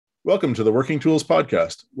Welcome to the Working Tools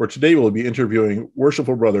Podcast, where today we'll be interviewing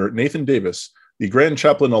Worshipful Brother Nathan Davis, the Grand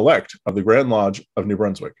Chaplain-elect of the Grand Lodge of New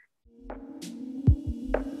Brunswick.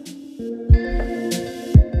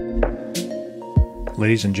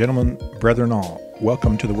 Ladies and gentlemen, brethren all,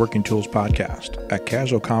 welcome to the Working Tools Podcast, a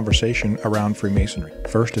casual conversation around Freemasonry.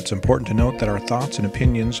 First, it's important to note that our thoughts and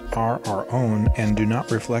opinions are our own and do not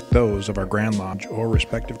reflect those of our Grand Lodge or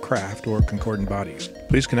respective craft or concordant bodies.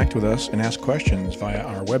 Please connect with us and ask questions via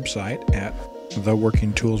our website at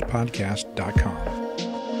theworkingtoolspodcast.com.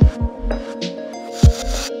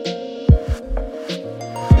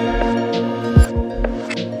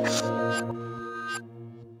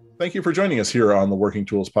 Thank you for joining us here on the Working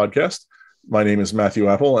Tools Podcast. My name is Matthew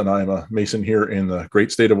Appel, and I am a Mason here in the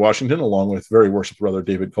great state of Washington, along with very worshipful brother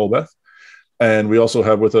David Colbeth. And we also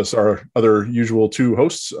have with us our other usual two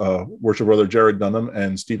hosts, worshipful brother Jarrod Dunham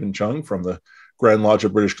and Stephen Chung from the Grand Lodge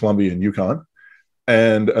of British Columbia and Yukon.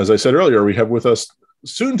 And as I said earlier, we have with us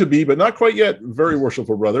soon to be, but not quite yet, very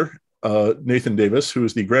worshipful brother Nathan Davis, who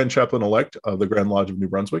is the Grand Chaplain-elect of the Grand Lodge of New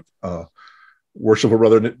Brunswick. Worshipful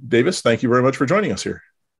brother Davis, thank you very much for joining us here.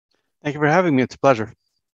 Thank you for having me. It's a pleasure.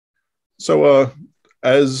 So,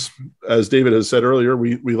 as David has said earlier,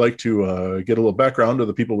 we like to get a little background of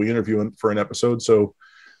the people we interview for an episode. So,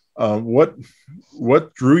 what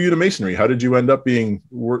drew you to Masonry? How did you end up being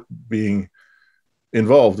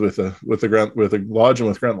involved with the lodge and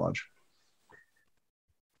with Grand Lodge?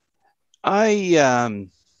 I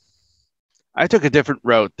took a different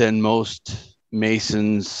route than most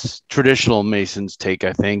Masons, traditional Masons take.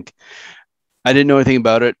 I think I didn't know anything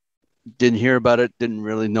about it. Didn't hear about it, didn't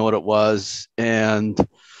really know what it was. And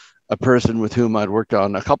a person with whom I'd worked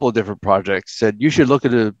on a couple of different projects said, you should look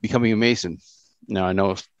at becoming a Mason. Now, I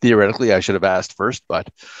know theoretically I should have asked first, but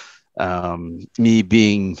me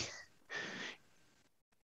being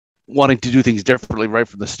wanting to do things differently right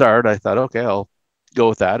from the start, I thought, okay, I'll go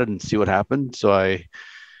with that and see what happened. So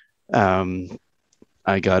I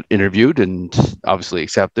got interviewed and obviously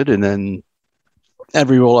accepted. And then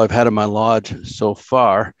every role I've had in my lodge so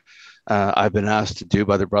far, I've been asked to do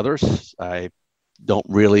by the brothers. I don't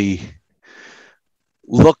really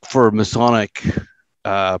look for Masonic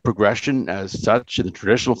progression as such in the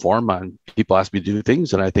traditional form. People ask me to do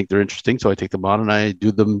things and I think they're interesting, so I take them on and I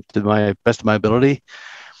do them to my best of my ability.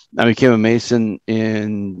 I became a Mason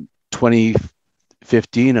in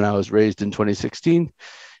 2015 and I was raised in 2016.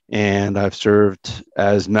 And I've served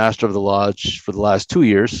as Master of the Lodge for the last 2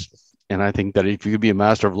 years. And I think that if you could be a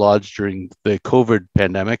Master of Lodge during the COVID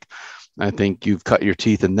pandemic, I think you've cut your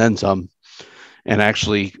teeth and then some. And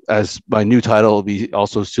actually, as my new title will be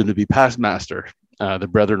also soon to be Past Master, the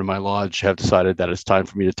brethren of my lodge have decided that it's time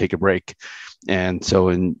for me to take a break. And so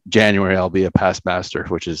in January, I'll be a Past Master,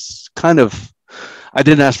 which is kind of, I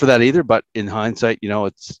didn't ask for that either, but in hindsight,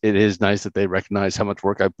 it is nice that they recognize how much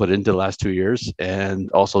work I put into the last 2 years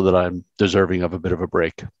and also that I'm deserving of a bit of a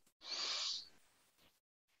break.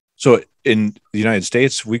 So in the United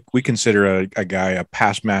States, we consider a guy a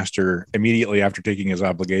past master immediately after taking his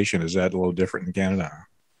obligation. Is that a little different in Canada?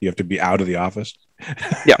 You have to be out of the office?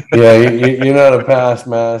 Yeah. Yeah, you're not a past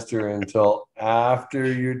master until after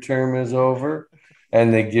your term is over.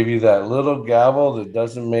 And they give you that little gavel that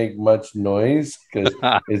doesn't make much noise because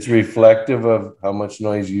it's reflective of how much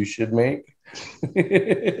noise you should make.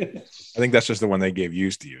 I think that's just the one they gave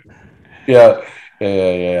used to you. Yeah.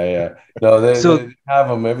 No, they have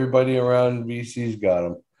them. Everybody around BC's got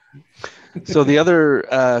them. So the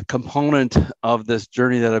other component of this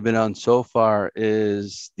journey that I've been on so far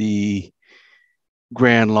is the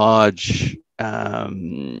Grand Lodge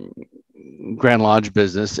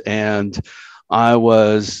business. And I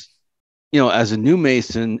was, as a new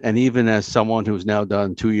Mason and even as someone who's now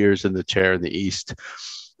done 2 years in the chair in the East,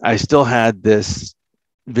 I still had this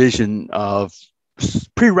vision of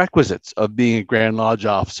prerequisites of being a Grand Lodge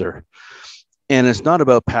officer. And it's not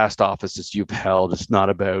about past offices you've held. It's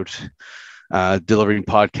not about delivering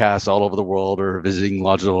podcasts all over the world or visiting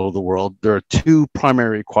lodges all over the world. There are two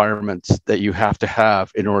primary requirements that you have to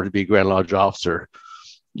have in order to be a Grand Lodge officer.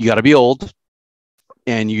 You got to be old,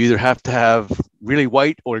 and you either have to have really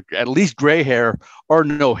white or at least gray hair or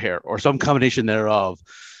no hair or some combination thereof.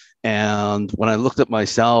 And when I looked at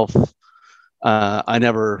myself,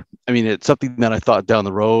 it's something that I thought down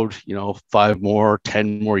the road, 5 more,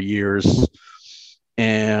 10 more years.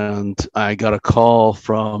 And I got a call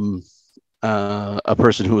from a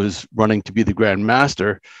person who was running to be the Grand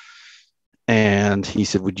Master. And he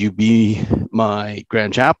said, would you be my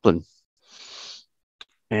Grand Chaplain?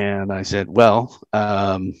 And I said, well,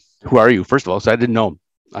 who are you? First of all, so I didn't know him.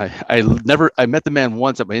 I met the man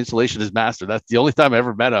once at my installation as master. That's the only time I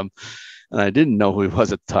ever met him. And I didn't know who he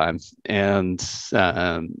was at the time. And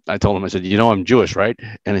I told him, I said, I'm Jewish, right?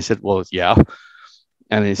 And he said, well, yeah.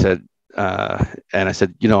 And he said, and I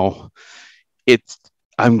said, I'm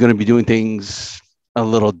going to be doing things a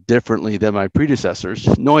little differently than my predecessors.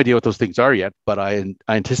 No idea what those things are yet, but I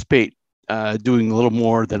anticipate doing a little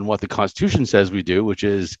more than what the Constitution says we do, which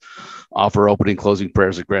is offer opening, closing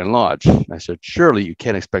prayers at Grand Lodge. I said, surely you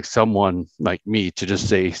can't expect someone like me to just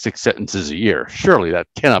say 6 sentences a year. Surely that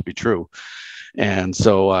cannot be true. And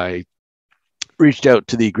so I reached out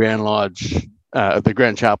to the Grand Lodge, the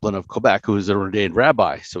Grand Chaplain of Quebec, who is an ordained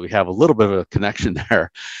rabbi. So we have a little bit of a connection there.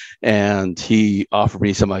 And he offered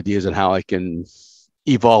me some ideas on how I can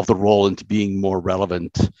evolve the role into being more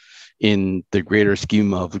relevant in the greater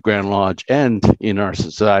scheme of the Grand Lodge and in our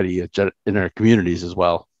society, in our communities as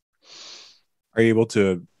well. Are you able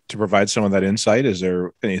to provide some of that insight? Is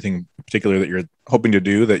there anything particular that you're hoping to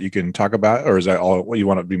do that you can talk about, or is that all what you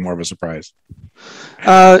want to be more of a surprise?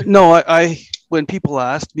 No, I when people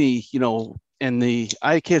ask me,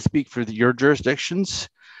 I can't speak for your jurisdictions.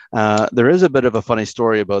 There is a bit of a funny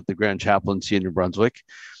story about the Grand Chaplaincy in New Brunswick.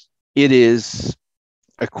 It is,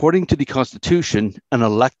 according to the Constitution, an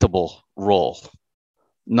electable role,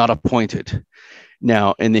 not appointed.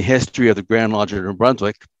 Now, in the history of the Grand Lodge of New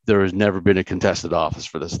Brunswick, there has never been a contested office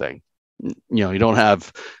for this thing. You don't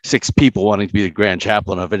have 6 people wanting to be the Grand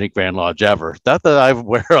Chaplain of any Grand Lodge ever. Not that I'm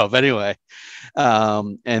aware of anyway.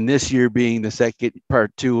 And this year being the second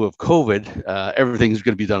part 2 of COVID, everything's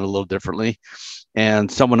going to be done a little differently.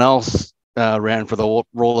 And someone else ran for the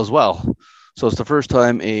role as well. So it's the first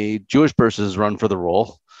time a Jewish person has run for the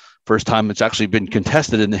role. First time it's actually been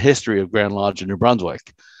contested in the history of Grand Lodge in New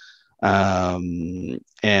Brunswick. And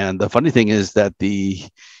the funny thing is that the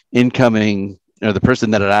incoming, the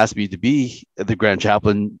person that had asked me to be the Grand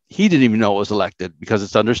Chaplain, he didn't even know it was elected, because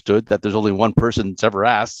it's understood that there's only one person that's ever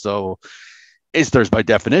asked. So it's theirs by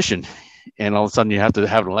definition. And all of a sudden you have to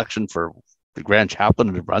have an election for the Grand Chaplain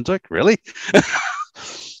in New Brunswick? Really?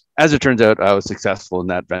 As it turns out, I was successful in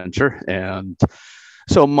that venture. And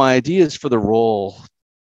so my ideas for the role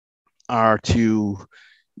are to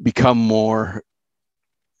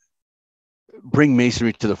bring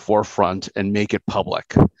Masonry to the forefront and make it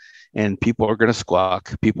public. And people are going to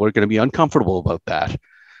squawk. People are going to be uncomfortable about that.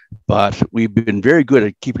 But we've been very good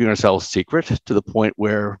at keeping ourselves secret, to the point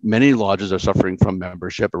where many lodges are suffering from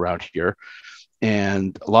membership around here.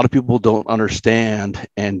 And a lot of people don't understand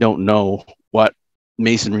and don't know what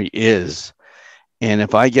Masonry is. And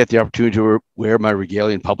if I get the opportunity to wear my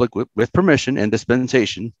regalia in public with permission and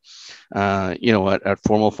dispensation, at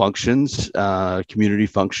formal functions, community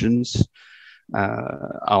functions,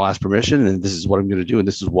 I'll ask permission, and this is what I'm going to do, and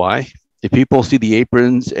this is why. If people see the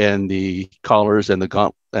aprons and the collars and the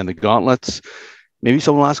gauntlets, maybe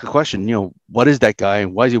someone will ask a question, what is that guy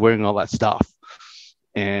and why is he wearing all that stuff?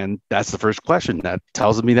 And that's the first question. That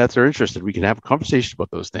tells me that they're interested. We can have a conversation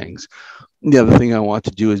about those things. The other thing I want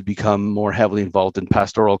to do is become more heavily involved in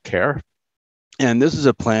pastoral care. And this is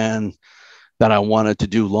a plan that I wanted to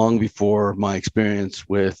do long before my experience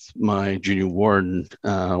with my junior warden,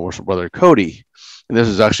 Worship Brother Cody. And this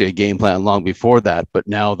is actually a game plan long before that. But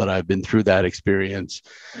now that I've been through that experience,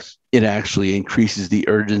 it actually increases the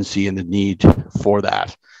urgency and the need for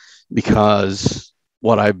that. Because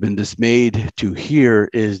what I've been dismayed to hear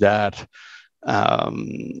is that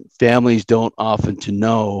families don't often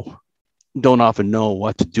know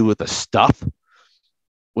what to do with the stuff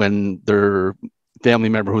when their family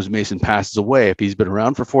member who's a Mason passes away. If he's been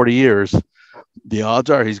around for 40 years, the odds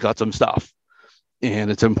are he's got some stuff. And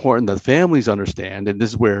it's important that families understand, and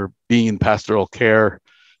this is where being in pastoral care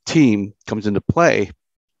team comes into play,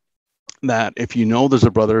 that if you know there's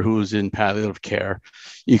a brother who's in palliative care,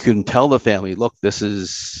 you can tell the family, look, this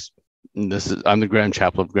is I'm the Grand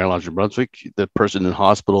Chaplain of Grand Lodge in Brunswick. The person in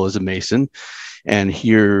hospital is a Mason, and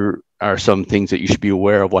here are some things that you should be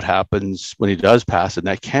aware of what happens when he does pass, and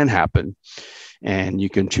that can happen. And you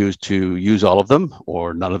can choose to use all of them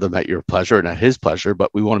or none of them at your pleasure and at his pleasure, but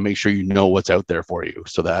we want to make sure you know what's out there for you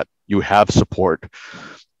so that you have support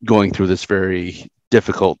going through this very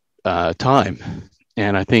difficult time.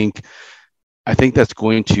 And I think that's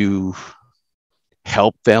going to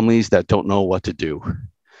help families that don't know what to do.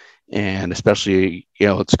 And especially,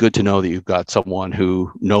 it's good to know that you've got someone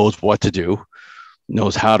who knows what to do,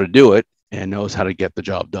 knows how to do it, and knows how to get the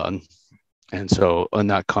job done. And so in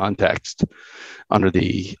that context, under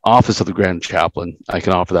the office of the Grand Chaplain, I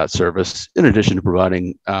can offer that service in addition to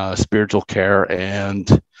providing spiritual care and,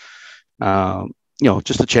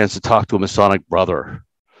 just a chance to talk to a Masonic brother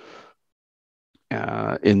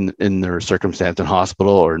in their circumstance in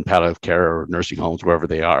hospital or in palliative care or nursing homes, wherever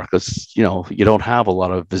they are, because you don't have a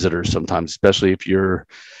lot of visitors sometimes, especially if you're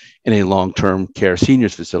in a long-term care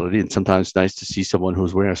seniors facility. And sometimes it's nice to see someone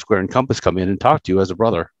who's wearing a square and compass come in and talk to you as a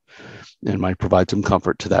brother, and might provide some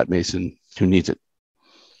comfort to that Mason who needs it.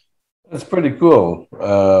 That's pretty cool.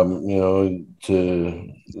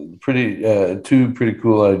 Two pretty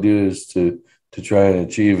cool ideas to try and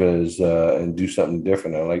achieve and do something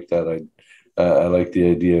different. I like that. I like the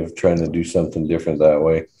idea of trying to do something different that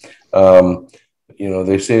way.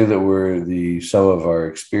 They say that we're the sum of our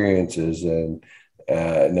experiences, and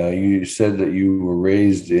now you said that you were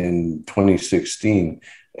raised in 2016,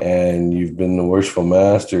 and you've been the worshipful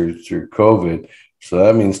master through COVID. So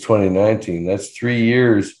that means 2019. That's 3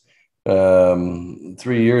 years. 3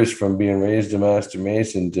 years from being raised a Master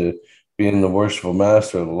Mason to being the worshipful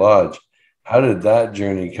master of the lodge. How did that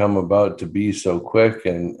journey come about to be so quick?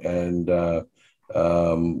 And tell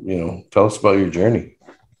us about your journey.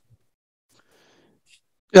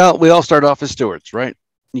 Yeah, we all start off as stewards, right?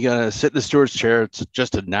 You got to sit in the steward's chair. It's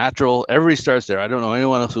just a natural. Everybody starts there. I don't know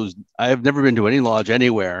anyone else I've never been to any lodge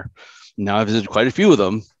anywhere. Now I've visited quite a few of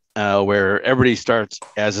them where everybody starts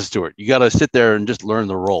as a steward. You got to sit there and just learn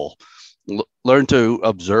the role. Learn to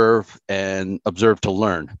observe and observe to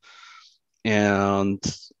learn. And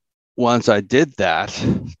once I did that,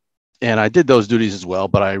 and I did those duties as well,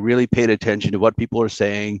 but I really paid attention to what people are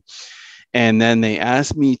saying. And then they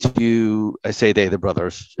asked me to, I say they, the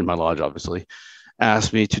brothers in my lodge, obviously,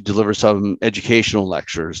 asked me to deliver some educational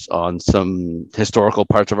lectures on some historical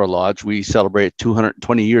parts of our lodge. We celebrate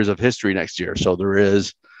 220 years of history next year. So there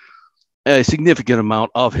is a significant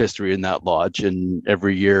amount of history in that lodge. And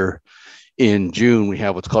every year in June, we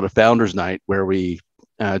have what's called a Founders Night, where we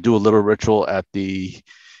do a little ritual at the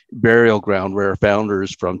burial ground where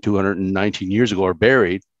founders from 219 years ago are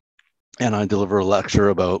buried. And I deliver a lecture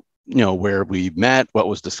about, where we met, what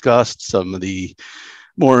was discussed, some of the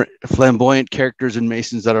more flamboyant characters and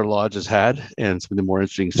Masons that our lodge has had, and some of the more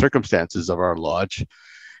interesting circumstances of our lodge.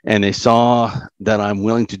 And they saw that I'm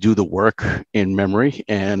willing to do the work in memory,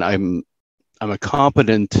 and I'm a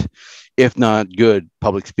competent, if not good,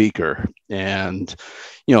 public speaker. And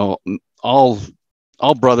all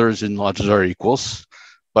brothers in lodges are equals,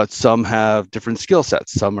 but some have different skill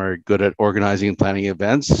sets. Some are good at organizing and planning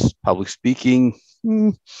events. Public speaking,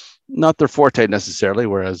 not their forte necessarily,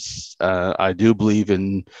 whereas I do believe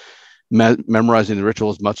in memorizing the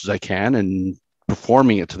ritual as much as I can and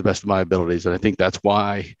performing it to the best of my abilities. And I think that's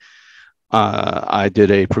why I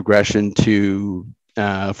did a progression to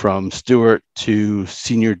from steward to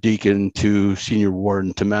senior deacon to senior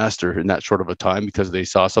warden to master in that short of a time, because they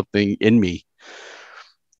saw something in me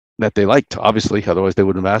that they liked, obviously, otherwise they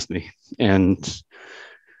wouldn't have asked me. And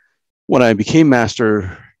when I became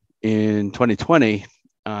master in 2020,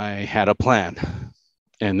 I had a plan,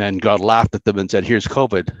 and then God laughed at them and said, here's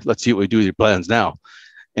COVID. Let's see what we do with your plans now.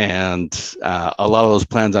 And a lot of those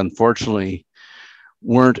plans, unfortunately,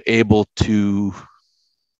 weren't able to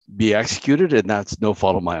be executed. And that's no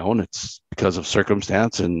fault of my own. It's because of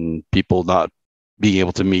circumstance and people not being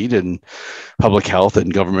able to meet, and public health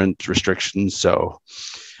and government restrictions. So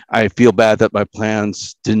I feel bad that my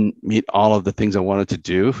plans didn't meet all of the things I wanted to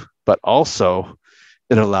do, but also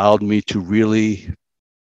it allowed me to really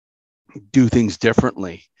do things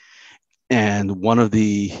differently. And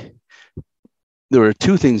there were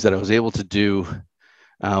two things that I was able to do,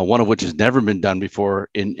 one of which has never been done before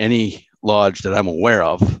in any lodge that I'm aware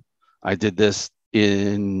of. I did this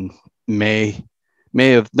in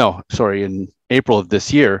in April of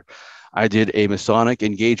this year. I did a Masonic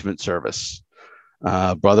engagement service.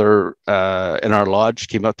 Brother in our lodge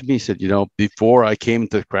came up to me and said, before I came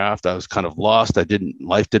to the craft, I was kind of lost.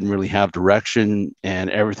 Life didn't really have direction, and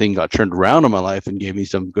everything got turned around in my life and gave me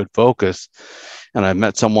some good focus. And I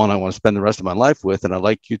met someone I want to spend the rest of my life with, and I'd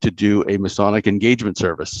like you to do a Masonic engagement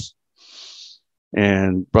service.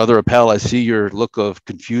 And Brother Appel, I see your look of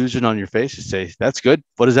confusion on your face. You say, that's good.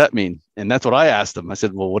 What does that mean? And that's what I asked him. I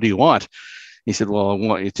said, well, what do you want? He said, well, I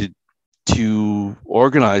want you to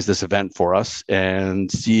organize this event for us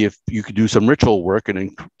and see if you could do some ritual work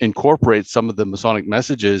and incorporate some of the Masonic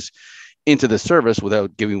messages into the service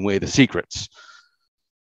without giving away the secrets.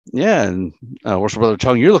 Yeah, and Worship Brother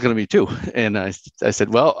Chung, you're looking at me too. And I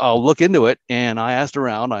said, well, I'll look into it. And I asked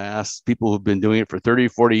around. I asked people who've been doing it for 30,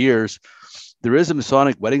 40 years. There is a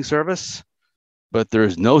Masonic wedding service, but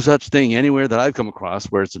there's no such thing anywhere that I've come across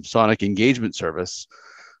where it's a Masonic engagement service.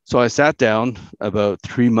 So I sat down about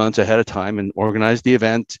 3 months ahead of time and organized the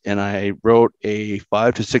event. And I wrote a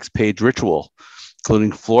 5 to 6 page ritual,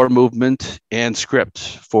 including floor movement and script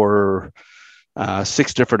for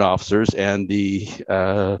 6 different officers and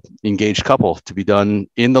the engaged couple to be done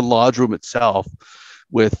in the lodge room itself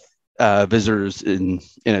with visitors in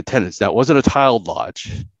attendance. Now, it wasn't a tiled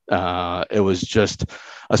lodge. It was just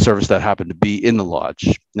a service that happened to be in the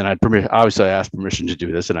lodge. And obviously I asked permission to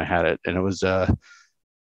do this, and I had it. And it was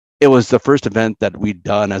the first event that we'd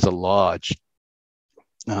done as a lodge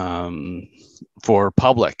for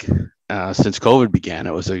public since COVID began.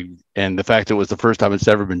 And the fact it was the first time it's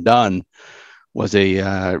ever been done was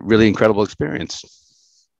a really incredible experience.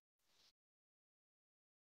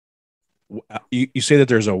 You say that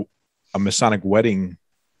there's a Masonic wedding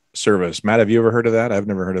service. Matt, have you ever heard of that? I've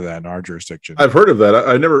never heard of that in our jurisdiction. I've heard of that.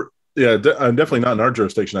 I never. Yeah, I'm definitely not in our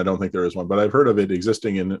jurisdiction. I don't think there is one, but I've heard of it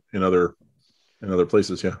existing in other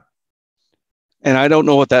places. Yeah. And I don't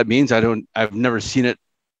know what that means. I've never seen it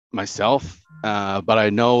myself, but I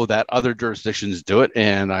know that other jurisdictions do it,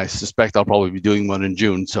 and I suspect I'll probably be doing one in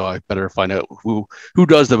June. So I better find out who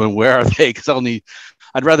does them and where are they, because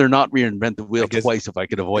I'd rather not reinvent the wheel twice if I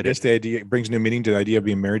could avoid it. I guess the idea brings new meaning to the idea of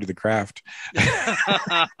being married to the craft.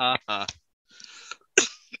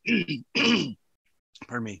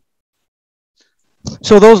 Pardon me.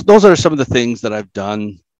 So those are some of the things that I've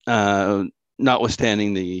done,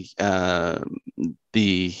 notwithstanding the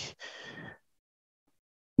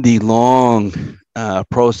long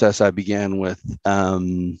process I began with,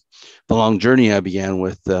 the long journey I began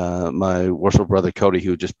with my worshipful brother Cody,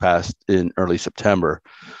 who just passed in early September,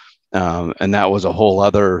 and that was a whole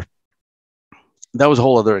other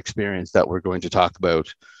experience that we're going to talk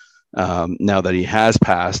about now that he has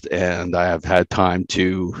passed, and I have had time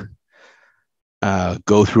to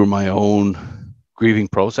go through my own grieving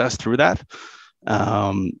process through that,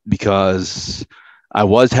 because I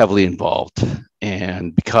was heavily involved,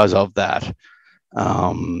 and because of that,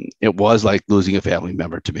 it was like losing a family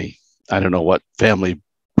member to me. I don't know what family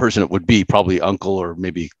person it would be, probably uncle or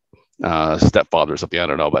maybe stepfather or something. I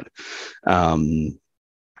don't know, but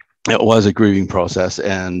it was a grieving process,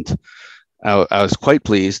 and I was quite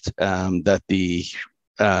pleased that the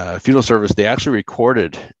funeral service, they actually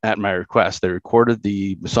recorded at my request. They recorded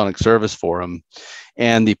the Masonic service for him,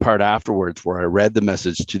 and the part afterwards where I read the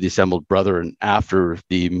message to the assembled brethren after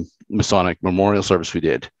the Masonic memorial service we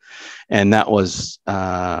did, and that was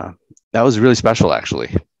really special,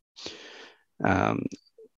 actually. And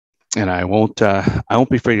I won't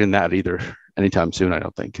be forgetting that either anytime soon, I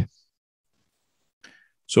don't think.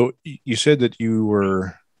 So you said that you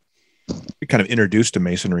were kind of introduced to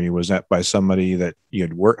Masonry. Was that by somebody that you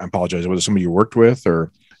had worked? I apologize. Was it somebody you worked with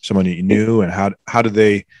or somebody you knew? And how did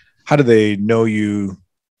they know you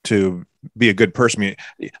to be a good person? I mean,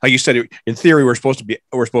 like you said, in theory, we're supposed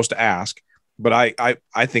to ask, but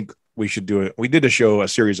I think we should do it. We did a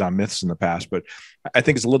series on myths in the past, but I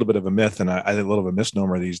think it's a little bit of a myth, and I think a little of a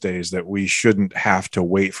misnomer these days, that we shouldn't have to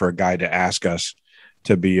wait for a guy to ask us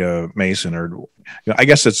to be a Mason, or, I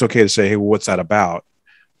guess it's okay to say, hey, well, what's that about?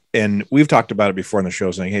 And we've talked about it before in the show,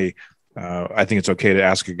 saying, hey, I think it's okay to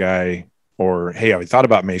ask a guy, or, hey, I thought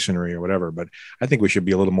about Masonry or whatever, but I think we should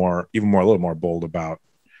be a little more bold about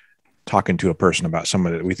talking to a person about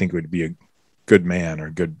somebody that we think would be a good man or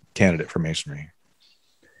a good candidate for Masonry.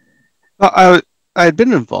 I had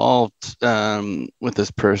been involved with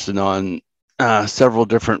this person on several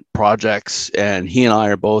different projects, and he and I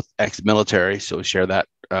are both ex-military, so we share that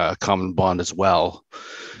common bond as well.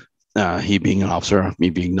 He being an officer,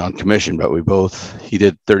 me being non-commissioned, but he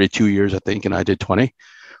did 32 years, I think, and I did 20.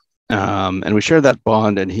 And we shared that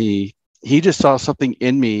bond, and he just saw something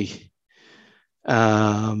in me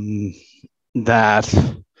that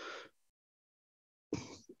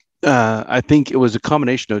I think it was a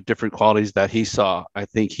combination of different qualities that he saw. I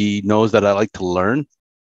think he knows that I like to learn,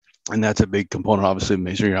 and that's a big component, obviously, of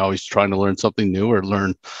Masonry. You're always trying to learn something new or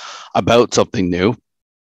learn about something new.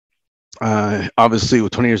 Obviously,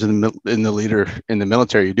 with 20 years in the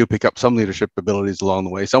military, you do pick up some leadership abilities along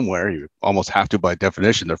the way somewhere. You almost have to by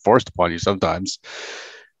definition. They're forced upon you sometimes.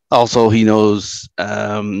 Also, he knows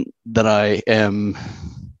that I am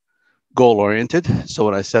goal-oriented. So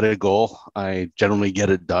when I set a goal, I generally get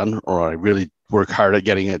it done, or I really work hard at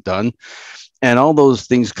getting it done. And all those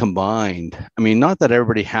things combined, I mean, not that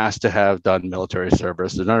everybody has to have done military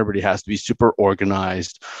service, and not everybody has to be super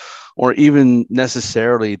organized, or even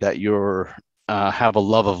necessarily that you're have a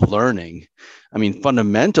love of learning. I mean,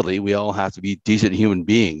 fundamentally, we all have to be decent human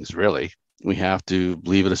beings, really. We have to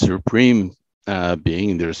believe in a supreme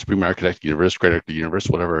being. There's supreme architect universe, great architect universe,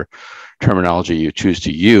 whatever terminology you choose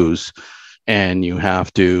to use. And you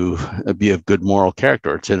have to be of good moral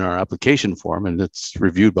character. It's in our application form, and it's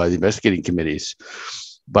reviewed by the investigating committees.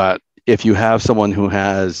 But if you have someone who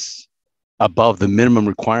has above the minimum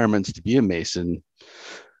requirements to be a Mason,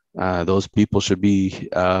 those people should be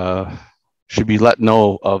let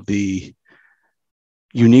know of the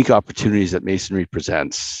unique opportunities that Masonry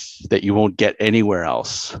presents that you won't get anywhere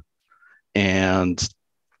else. And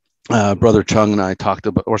Brother Chung and I talked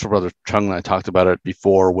about it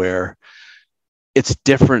before, where it's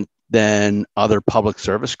different than other public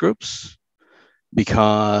service groups,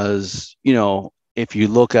 because, you know, if you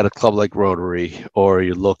look at a club like Rotary or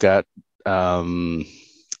you look at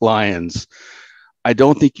Lions, I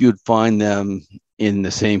don't think you'd find them in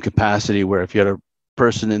the same capacity where if you had a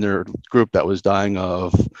person in their group that was dying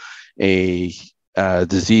of a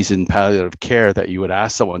disease in palliative care, that you would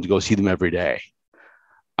ask someone to go see them every day.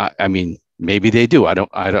 I mean, maybe they do.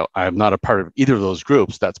 I'm not a part of either of those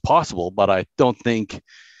groups. That's possible, but I don't think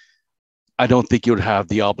you would have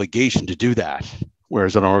the obligation to do that.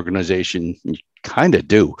 Whereas an organization, you kind of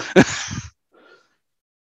do.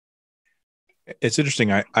 It's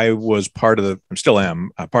interesting. I was part of I still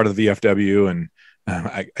am part of the VFW, and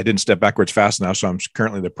I didn't step backwards fast enough. So I'm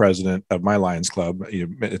currently the president of my Lions Club.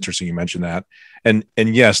 Interesting you mentioned that. And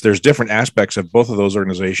yes, there's different aspects of both of those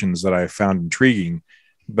organizations that I found intriguing.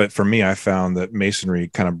 But for me, I found that Masonry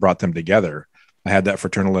kind of brought them together. I had that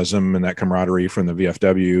fraternalism and that camaraderie from the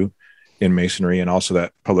VFW in Masonry, and also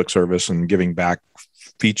that public service and giving back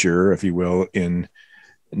feature, if you will, in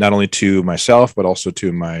not only to myself, but also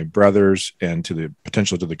to my brothers and to the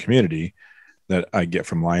potential to the community that I get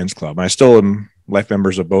from Lions Club. I still am life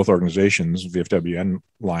members of both organizations, VFW and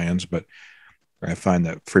Lions, but I find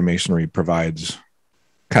that Freemasonry provides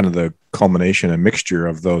kind of the culmination and mixture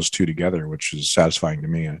of those two together, which is satisfying to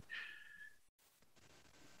me.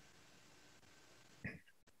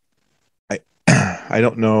 I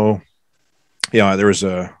don't know. Yeah, I'd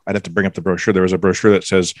have to bring up the brochure. There was a brochure that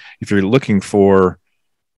says, if you're looking for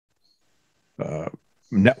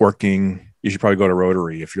networking, you should probably go to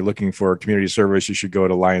Rotary. If you're looking for community service, you should go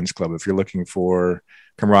to Lions Club. If you're looking for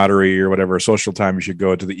camaraderie or whatever, social time, you should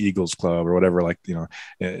go to the Eagles Club or whatever. Like, you know,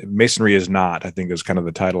 Masonry is not, I think, is kind of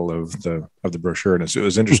the title of the brochure. And it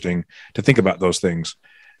was interesting to think about those things.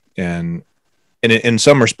 And in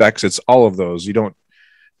some respects, it's all of those.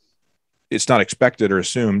 It's not expected or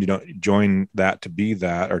assumed. You don't join that to be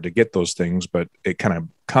that or to get those things, but it kind of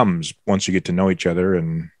comes once you get to know each other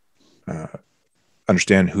and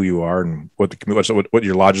understand who you are and what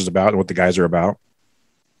your lodge is about and what the guys are about.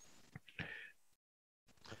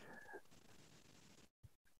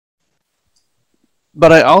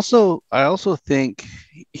 But I also think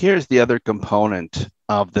here's the other component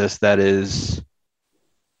of this that is,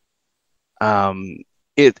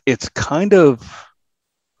 it's kind of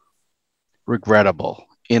regrettable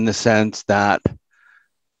in the sense that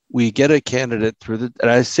we get a candidate and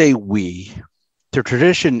I say we, the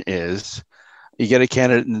tradition is you get a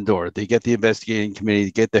candidate in the door, they get the investigating committee,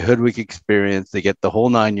 they get the Hoodwick experience, they get the whole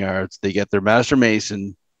 9 yards, they get their Master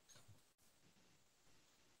Mason.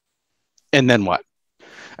 And then what?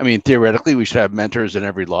 I mean, theoretically, we should have mentors in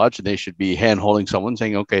every lodge, and they should be hand-holding someone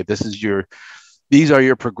saying, okay, these are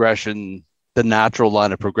your progression, the natural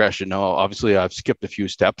line of progression. Now, obviously, I've skipped a few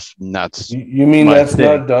steps, and that's you mean that's thing.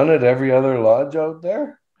 Not done at every other lodge out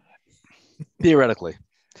there? Theoretically.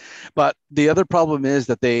 But the other problem is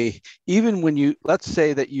that even when let's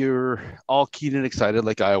say that you're all keen and excited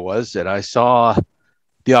like I was, and I saw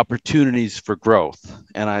the opportunities for growth,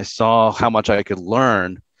 and I saw how much I could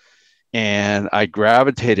learn, and I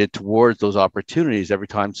gravitated towards those opportunities every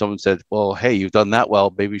time someone said, well, hey, you've done that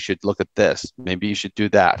well, maybe you should look at this, maybe you should do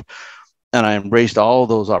that. And I embraced all of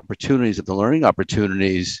those opportunities and the learning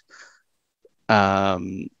opportunities.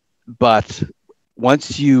 But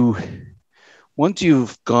once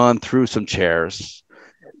you've gone through some chairs,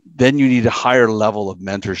 then you need a higher level of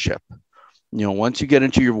mentorship. You know, once you get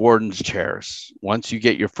into your warden's chairs, once you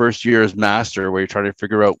get your first year as master, where you're trying to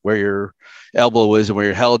figure out where your elbow is and where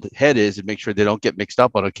your head is and make sure they don't get mixed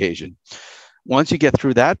up on occasion. Once you get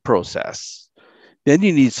through that process, then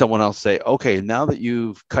you need someone else to say, okay, now that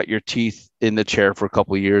you've cut your teeth in the chair for a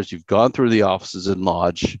couple of years, you've gone through the offices in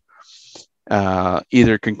lodge,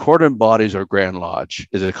 either concordant bodies or grand lodge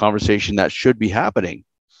is a conversation that should be happening,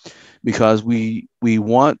 because we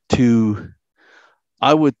want to,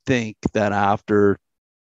 I would think that after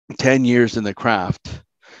 10 years in the craft,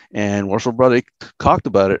 and Worship Brother talked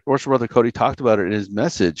about it, Worship Brother Cody talked about it in his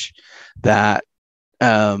message, that,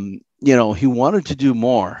 he wanted to do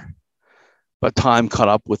more, but time caught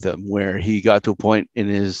up with him where he got to a point in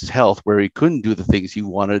his health where he couldn't do the things he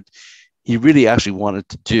really actually wanted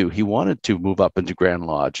to do. He wanted to move up into Grand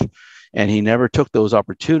Lodge, and he never took those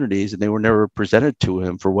opportunities, and they were never presented to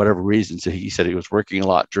him for whatever reason. So he said he was working a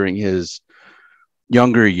lot during his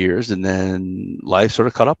younger years, and then life sort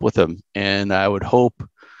of caught up with him. And I would hope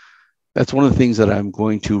that's one of the things that I'm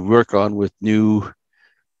going to work on with new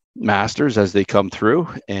masters as they come through,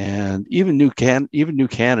 and even new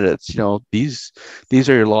candidates. You know, these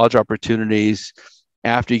are your lodge opportunities.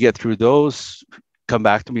 After you get through those, come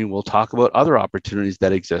back to me and we'll talk about other opportunities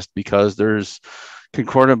that exist, because there's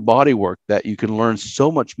concordant body work that you can learn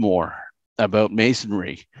so much more about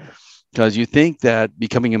masonry, because you think that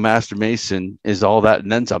becoming a master mason is all that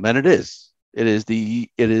and then some, and it is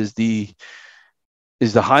the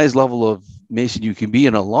highest level of mason you can be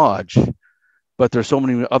in a lodge, but there's so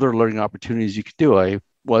many other learning opportunities you can do. I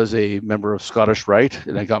was a member of Scottish Rite,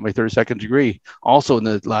 and I got my 32nd degree also in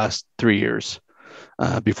the last 3 years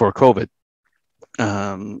before COVID.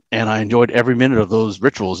 And I enjoyed every minute of those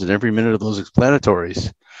rituals and every minute of those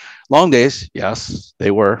explanatories. Long days, yes,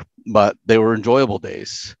 they were, but they were enjoyable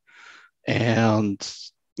days. And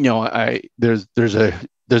you know, there's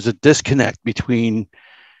a disconnect between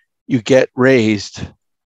you get raised,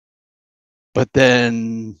 but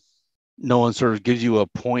then no one sort of gives you a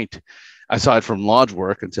point aside from lodge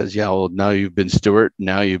work and says, yeah, well, now you've been steward,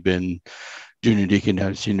 now you've been junior deacon,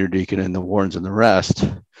 now senior deacon, and the warrants and the rest.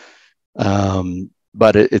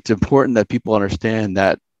 But it's important that people understand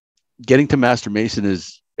that getting to master mason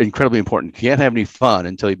is incredibly important. You can't have any fun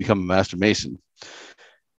until you become a master mason.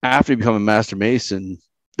 After you become a master mason,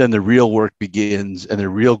 then the real work begins, and the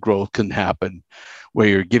real growth can happen where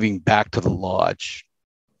you're giving back to the lodge.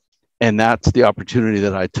 And that's the opportunity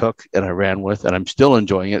that I took and I ran with, and I'm still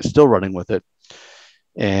enjoying it, still running with it.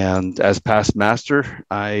 And as past master,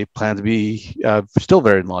 I plan to be still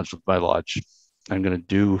very lodged with my lodge. I'm going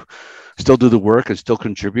to still do the work and still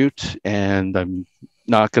contribute. And I'm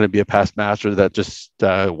not going to be a past master that just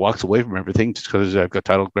walks away from everything just because I've got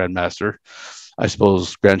title Grand Master. I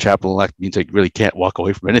suppose Grand Chaplain elect means I really can't walk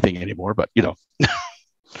away from anything anymore, but you know.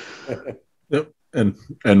 Yep.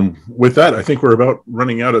 And with that, I think we're about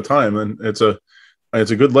running out of time, and it's a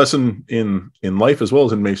good lesson in life as well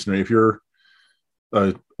as in masonry. If you're,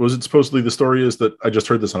 was it supposedly the story is that I just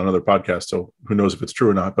heard this on another podcast, so who knows if it's true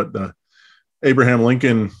or not, but Abraham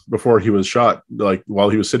Lincoln, before he was shot, like while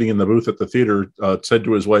he was sitting in the booth at the theater, said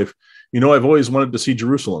to his wife, you know, I've always wanted to see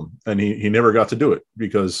Jerusalem, and he never got to do it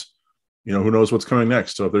because, you know, who knows what's coming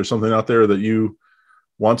next. So if there's something out there that you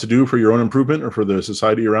want to do for your own improvement or for the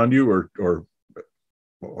society around you, or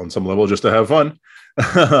on some level just to have fun,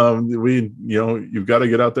 you've got to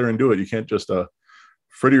get out there and do it. You can't just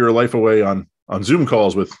fritter your life away on Zoom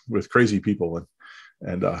calls with crazy people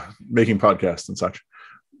and making podcasts and such.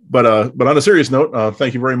 But on a serious note,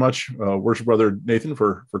 thank you very much, Worship Brother Nathan,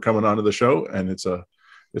 for coming on to the show, and it's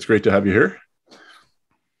great to have you here.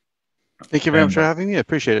 Thank you very much for having me. I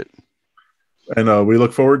appreciate it. And we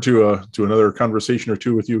look forward to another conversation or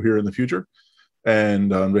two with you here in the future.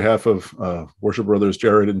 And on behalf of Worship Brothers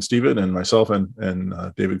Jarrod and Stephen and myself and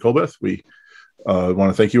David Colbeth, we want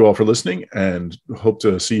to thank you all for listening and hope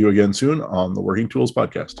to see you again soon on the Working Tools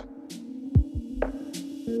Podcast.